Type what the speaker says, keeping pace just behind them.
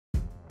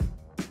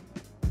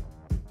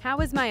How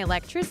is my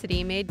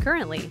electricity made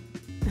currently?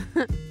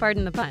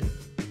 Pardon the pun.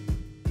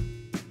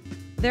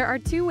 There are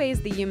two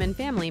ways the human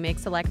family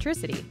makes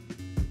electricity.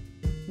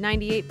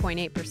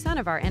 98.8%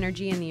 of our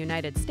energy in the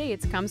United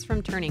States comes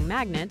from turning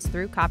magnets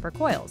through copper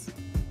coils,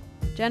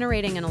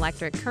 generating an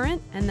electric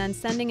current and then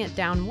sending it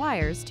down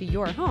wires to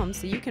your home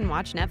so you can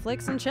watch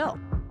Netflix and chill.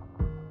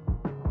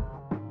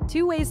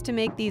 Two ways to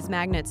make these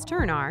magnets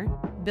turn are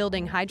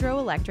building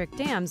hydroelectric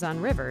dams on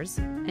rivers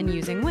and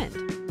using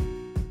wind.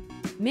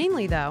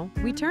 Mainly, though,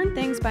 we turn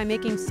things by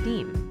making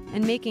steam,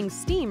 and making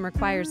steam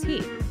requires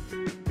heat.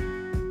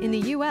 In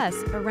the US,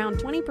 around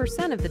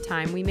 20% of the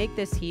time we make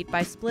this heat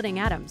by splitting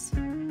atoms.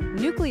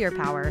 Nuclear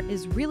power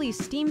is really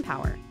steam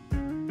power.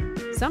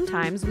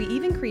 Sometimes we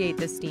even create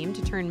this steam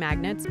to turn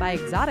magnets by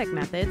exotic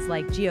methods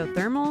like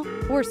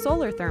geothermal or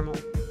solar thermal.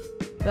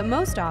 But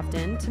most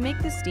often, to make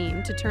the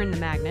steam to turn the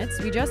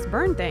magnets, we just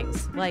burn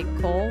things like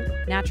coal,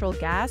 natural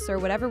gas, or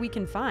whatever we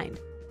can find,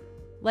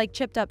 like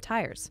chipped up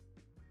tires.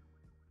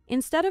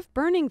 Instead of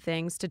burning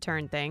things to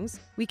turn things,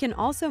 we can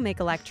also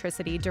make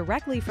electricity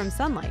directly from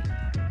sunlight.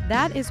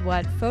 That is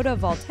what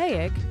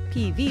photovoltaic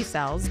PV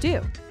cells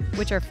do,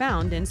 which are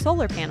found in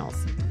solar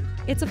panels.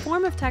 It's a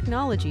form of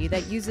technology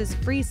that uses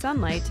free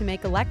sunlight to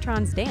make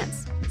electrons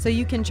dance, so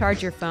you can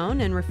charge your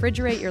phone and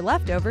refrigerate your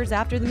leftovers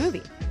after the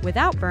movie,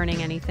 without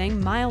burning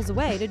anything miles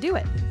away to do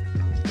it.